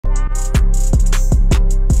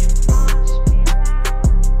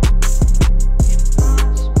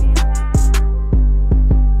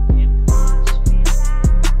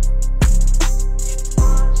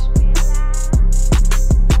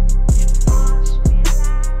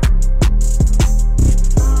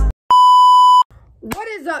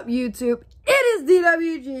YouTube? It is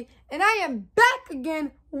DWG, and I am back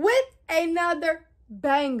again with another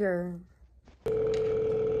banger.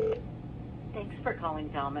 Thanks for calling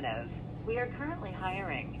Domino's. We are currently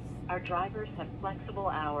hiring. Our drivers have flexible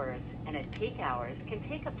hours, and at peak hours can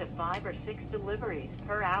take up to 5 or 6 deliveries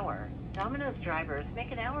per hour. Domino's drivers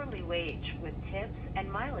make an hourly wage with tips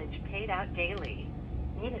and mileage paid out daily.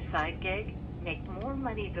 Need a side gig? Make more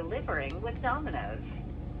money delivering with Domino's.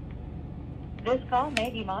 This call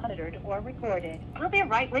may be monitored or recorded. We'll be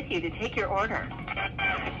right with you to take your order.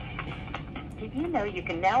 Did you know you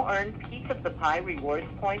can now earn Piece of the Pie rewards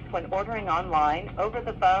points when ordering online, over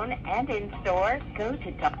the phone, and in store? Go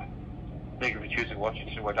to Domino's. Thank you for choosing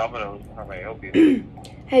Washington by Domino's. How may I help you?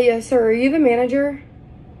 Hey, yes, sir. Are you the manager?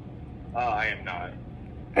 I am not.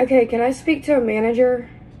 Okay, can I speak to a manager?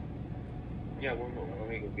 Yeah, one moment. Let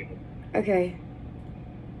me go get him. Okay.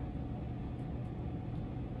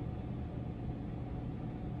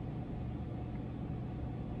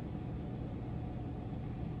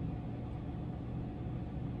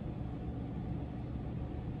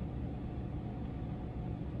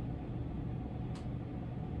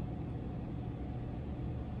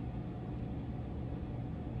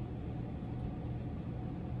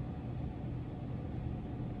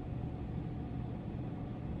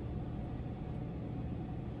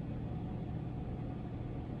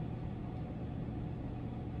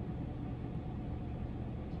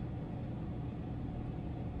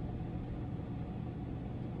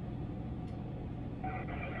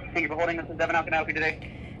 Thank you for holding. This is Devin. How can I help you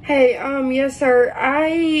today? Hey, yes, sir.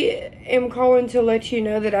 I am calling to let you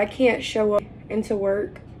know that I can't show up into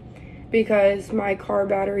work because my car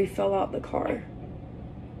battery fell out the car.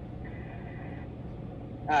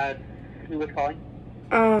 Who was calling?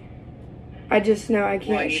 I just know I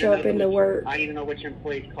can't show up into work. I need to know which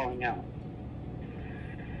employee is calling out.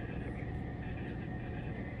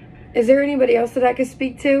 Is there anybody else that I could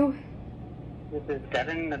speak to? This is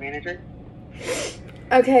Devin, the manager.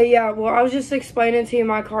 Okay, yeah, well, I was just explaining to you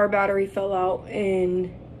my car battery fell out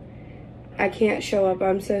and I can't show up.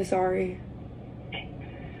 I'm so sorry.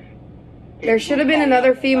 There should have been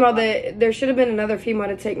another female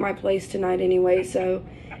to take my place tonight anyway, so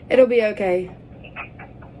it'll be okay.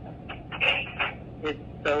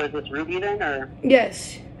 So is this Ruby then, or?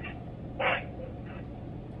 Yes.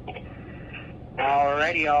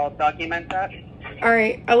 Alrighty, I'll document that.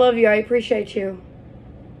 Alright, I love you. I appreciate you.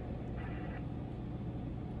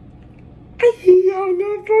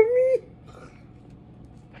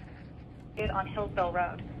 On Hillsville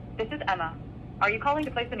Road. This is Emma. Are you calling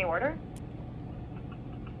to place any order?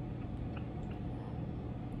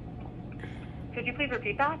 Could you please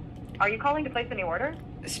repeat that? Are you calling to place any order?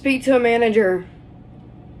 Speak to a manager.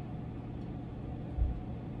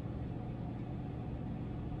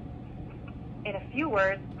 In a few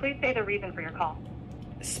words, please say the reason for your call.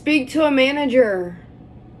 Speak to a manager.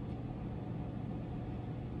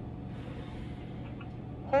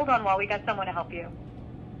 Hold on while we get someone to help you.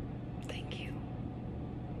 Thank you.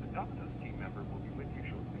 The Domino's team member will be with you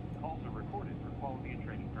shortly. Calls are recorded for quality and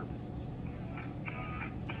training purposes.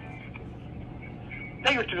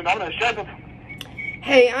 Thank you to the Domino's chef.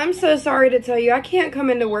 Hey, I'm so sorry to tell you, I can't come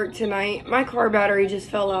into work tonight. My car battery just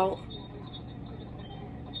fell out.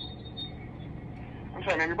 I'm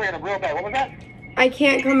sorry, man. You're breaking up real bad. What was that? I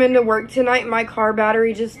can't come into work tonight. My car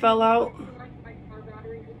battery just fell out.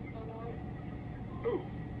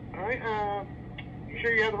 Alright, you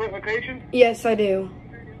sure you have the right location? Yes, I do.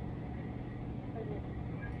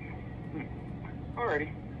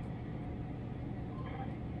 Alrighty.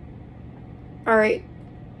 Alright.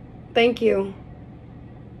 Thank you.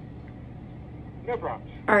 No problem.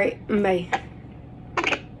 Alright, bye.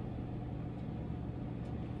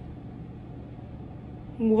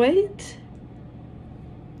 What?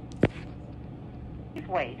 Please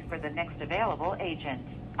wait for the next available agent.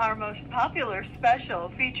 Our most popular special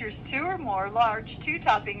features 2 or more large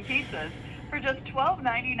 2-topping pizzas for just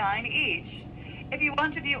 $12.99 each. If you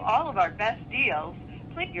want to view all of our best deals,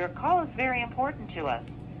 Please, your call is very important to us.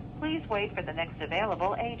 Please wait for the next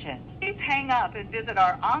available agent. please hang up and visit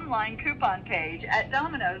our online coupon page at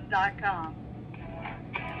dominos.com.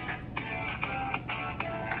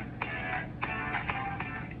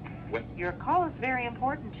 Your call is very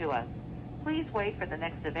important to us. Please wait for the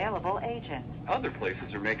next available agent. Other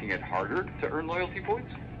places are making it harder to earn loyalty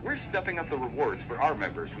points. We're stepping up the rewards for our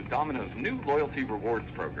members with Domino's new Loyalty Rewards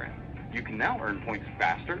program. You can now earn points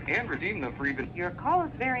faster and redeem them for even Your call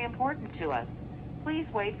is very important to us. Please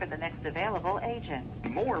wait for the next available agent.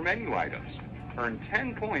 more menu items. Earn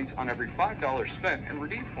 10 points on every $5 spent and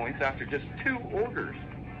redeem points after just 2 orders.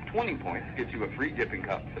 20 points gets you a free dipping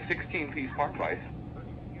cup, a 16-piece par pipe.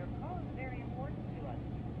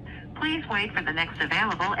 Please wait for the next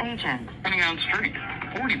available agent. Running out straight.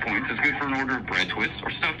 40 points is good for an order of bread twists or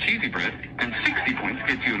stuffed cheesy bread, and 60 points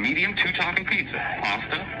gets you a medium 2-topping pizza,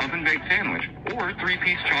 pasta, oven-baked sandwich, or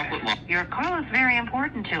 3-piece chocolate lava. Your call is very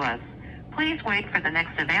important to us. Please wait for the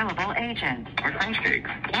next available agent. Our crunch cakes.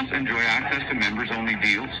 Plus, enjoy access to members-only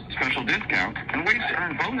deals, special discounts, and ways to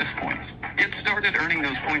earn bonus points. Get started earning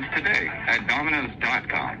those points today at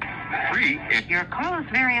Domino's.com. Free if... Your call is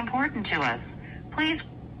very important to us. Please...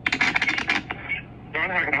 John,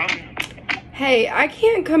 how can I help you? Hey, I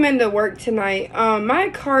can't come into work tonight. My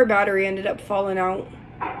car battery ended up falling out.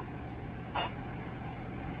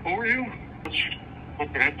 Who are you?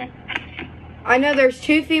 What's your name? I know there's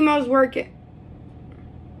 2 females working.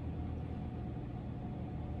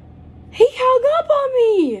 He hung up on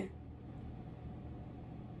me.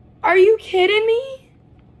 Are you kidding me?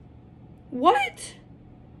 What?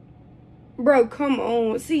 Bro, come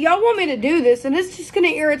on. See, y'all want me to do this, and it's just going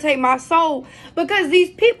to irritate my soul because these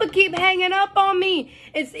people keep hanging up on me.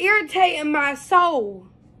 It's irritating my soul.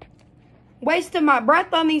 Wasting my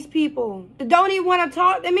breath on these people that don't even want to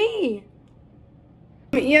talk to me.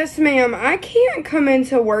 Yes, ma'am. I can't come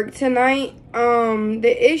into work tonight.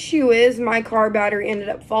 The issue is my car battery ended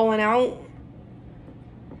up falling out.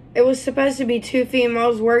 It was supposed to be 2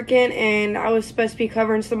 females working, and I was supposed to be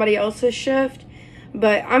covering somebody else's shift.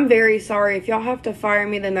 But I'm very sorry. If y'all have to fire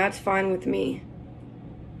me, then that's fine with me.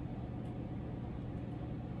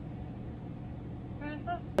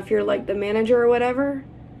 If you're like the manager or whatever.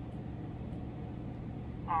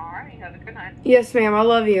 Alright, have a good night. Yes, ma'am. I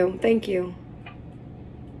love you. Thank you.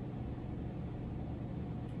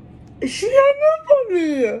 She hung up on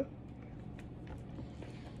me.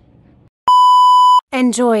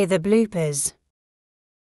 Enjoy the bloopers.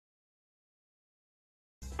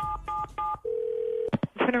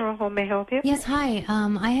 Funeral home may help you? Yes, hi.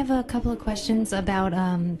 I have a couple of questions about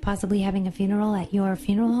possibly having a funeral at your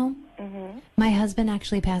funeral home. Mm-hmm. My husband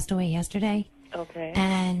actually passed away yesterday. Okay.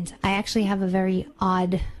 And I actually have a very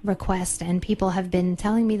odd request, and people have been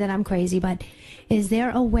telling me that I'm crazy, but is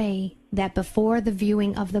there a way that before the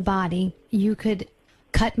viewing of the body, you could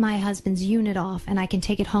cut my husband's unit off and I can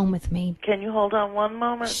take it home with me? Can you hold on one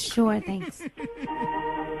moment? Sure, thanks.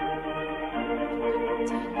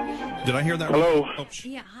 Did I hear that? Hello? Oh,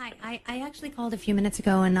 Yeah, hi. I actually called a few minutes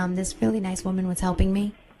ago, and this really nice woman was helping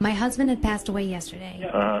me. My husband had passed away yesterday.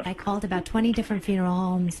 I called about 20 different funeral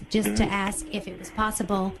homes just to ask if it was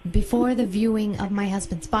possible before the viewing of my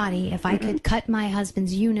husband's body, if I could cut my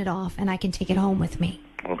husband's unit off and I can take it home with me.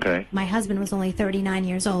 Okay. My husband was only 39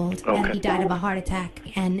 years old, and he died of a heart attack,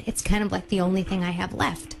 and it's kind of like the only thing I have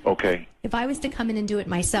left. Okay. If I was to come in and do it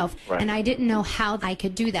myself, Right. and I didn't know how I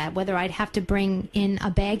could do that, whether I'd have to bring in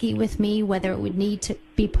a baggie with me, whether it would need to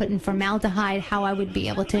be put in formaldehyde, how I would be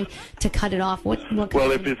able to cut it off. What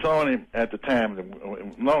Well, if it's on him at the time, as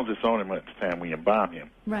long as it's on him at the time we embalm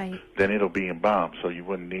him, right. then it'll be embalmed, so you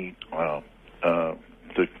wouldn't need to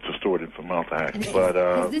store it in formaldehyde. But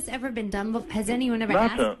has this ever been done before? Has anyone ever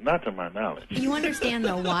asked? Not to my knowledge. You understand,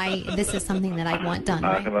 though, why this is something that I want done,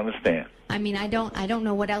 I right? can understand. I mean, I don't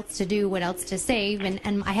know what else to do, what else to save,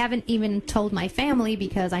 and I haven't even told my family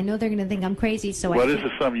because I know they're going to think I'm crazy. So Well, this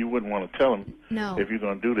is something you wouldn't want to tell them. No. If you're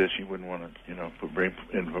going to do this, you wouldn't want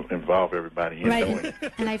to, involve everybody in doing it.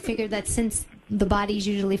 And I figured that since the body's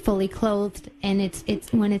usually fully clothed and it's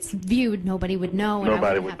when it's viewed, nobody would know, and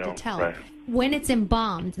Nobody I would wouldn't have know, to tell. right. When it's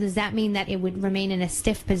embalmed, does that mean that it would remain in a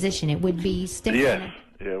stiff position? It would be stiff. Yes,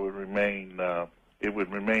 it would remain. It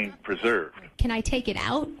would remain preserved. Can I take it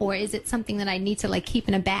out, or is it something that I need to like keep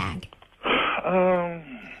in a bag? I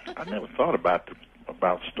never thought about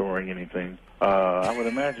storing anything. I would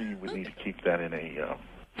imagine you would need to keep that in a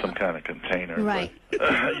some kind of container. Right.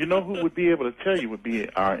 But, you know who would be able to tell you would be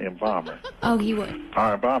our embalmer. Oh, he would.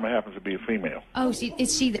 Our embalmer happens to be a female. Oh,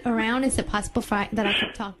 is she around? Is it possible that I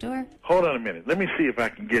could talk to her? Hold on a minute. Let me see if I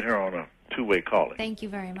can get her on a two-way calling. Thank you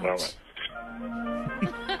very much. All right.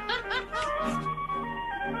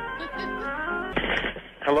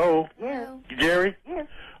 Hello? Yes. Jerry? Yes.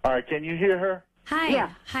 All right, can you hear her? Hi. Yeah,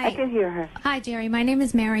 Hi. I can hear her. Hi, Jerry. My name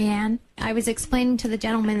is Mary Ann. I was explaining to the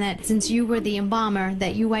gentleman that since you were the embalmer,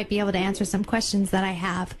 that you might be able to answer some questions that I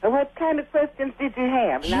have. What kind of questions did you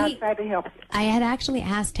have? And I'll try to help you. I had actually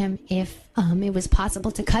asked him if it was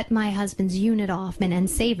possible to cut my husband's unit off and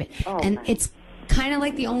save it. Oh, and my. it's kind of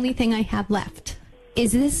like the only thing I have left.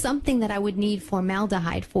 Is this something that I would need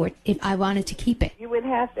formaldehyde for if I wanted to keep it? You would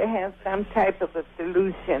have to have some type of a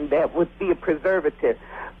solution that would be a preservative.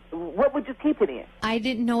 What would you keep it in? I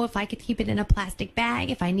didn't know if I could keep it in a plastic bag,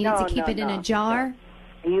 if I needed to keep it in a jar.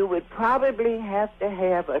 You would probably have to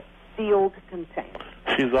have a sealed container.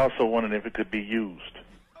 She's also wondering if it could be used.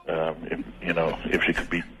 if she could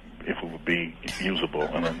be, if it would be usable,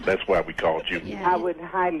 and that's why we called you. I would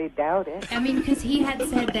highly doubt it. I mean, because he had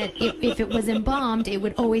said that if it was embalmed, it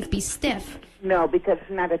would always be stiff. No, because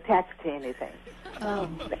it's not attached to anything. Oh.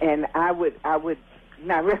 And I would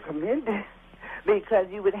not recommend it, because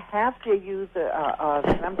you would have to use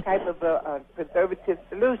some type of a preservative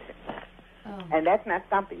solution. Oh. And that's not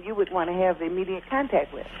something you would want to have immediate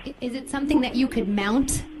contact with. Is it something that you could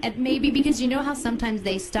mount at maybe? Because you know how sometimes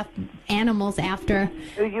they stuff animals after.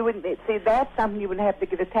 You wouldn't see. That's something you would have to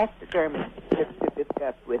get a taxidermist to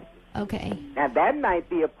discuss with. Okay. Now that might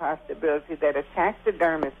be a possibility that a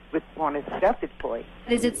taxidermist would want to stuff it for you.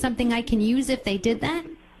 Is it something I can use if they did that?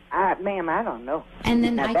 Ma'am, I don't know. And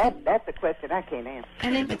then now that's a question I can't answer.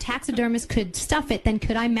 And if a taxidermist could stuff it, then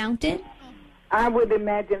could I mount it? I would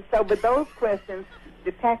imagine so, but those questions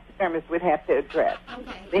the taxidermist would have to address.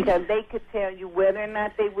 Okay. Because they could tell you whether or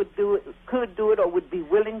not they would do it, could do it, or would be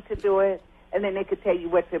willing to do it, and then they could tell you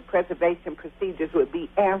what the preservation procedures would be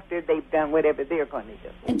after they've done whatever they're going to do.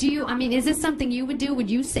 And do you, I mean, is this something you would do? Would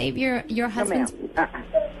you save your husband's? No,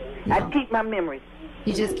 no. I'd keep my memories.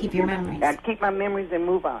 You just keep your memories. I'd keep my memories and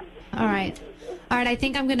move on. All right. I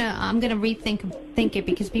think I'm gonna rethink it,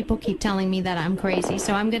 because people keep telling me that I'm crazy.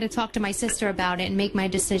 So I'm gonna talk to my sister about it and make my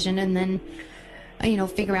decision, and then,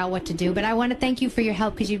 figure out what to do. But I want to thank you for your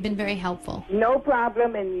help, because you've been very helpful. No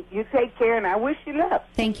problem, and you take care, and I wish you luck.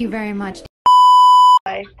 Thank you very much.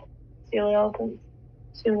 Hi, Sealy elephants.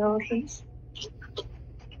 Sealy elephants.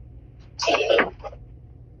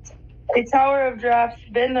 A tower of giraffes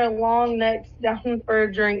bend their long necks down for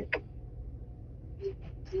a drink.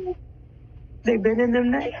 They bend in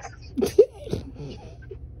them necks.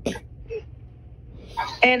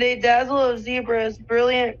 And a dazzle of zebras,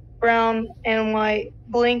 brilliant brown and white,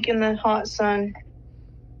 blink in the hot sun.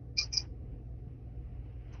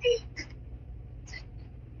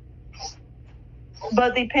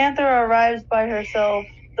 But the panther arrives by herself.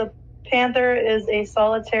 The panther is a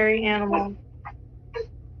solitary animal.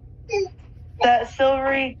 That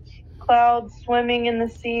silvery cloud swimming in the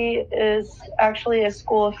sea is actually a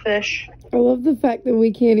school of fish. I love the fact that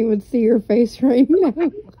we can't even see your face right now.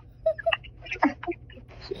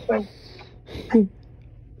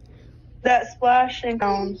 That splash and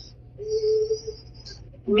sounds.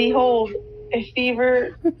 Behold, a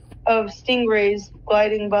fever of stingrays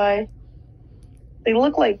gliding by. They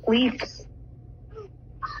look like leaves.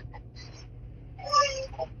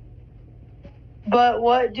 But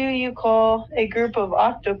what do you call a group of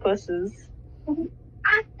octopuses?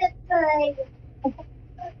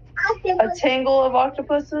 A tangle of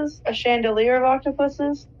octopuses? A chandelier of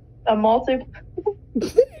octopuses? A multipus?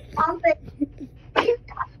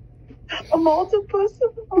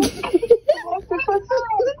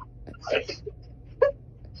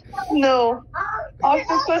 No.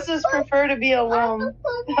 Octopuses prefer to be alone.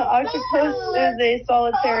 The octopus is a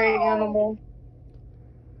solitary animal.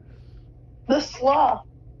 The sloth.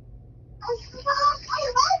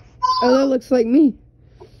 Oh, that looks like me.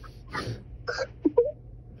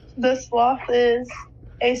 The sloth is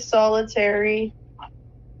a solitary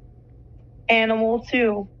animal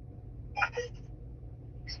too.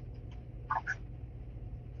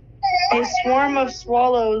 A swarm of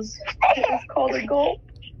swallows is called a gulp.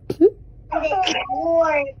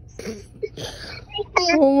 Oh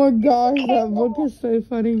my gosh, that book is so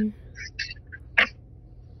funny.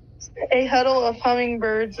 A huddle of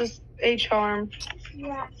hummingbirds is a charm.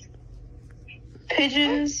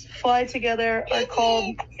 Pigeons fly together are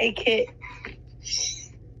called a kit.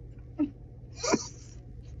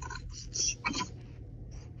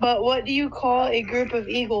 But what do you call a group of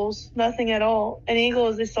eagles? Nothing at all. An eagle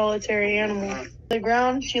is a solitary animal. On the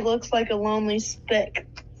ground, she looks like a lonely speck.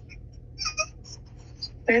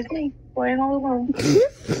 There's me, flying all alone.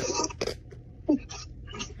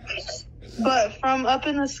 But from up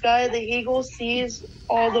in the sky, the eagle sees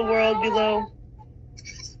all the world below.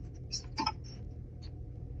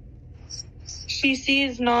 She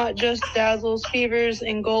sees not just dazzles, fevers,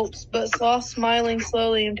 and gulps, but sloths smiling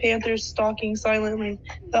slowly and panthers stalking silently.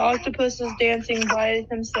 The octopus is dancing by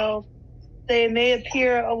himself. They may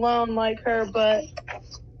appear alone like her, but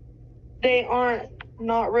they aren't,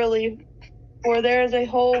 not really, for there is a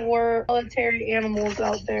whole world of solitary animals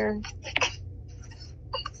out there.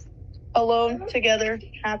 Alone, together,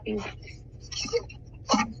 happy.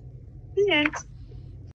 The end.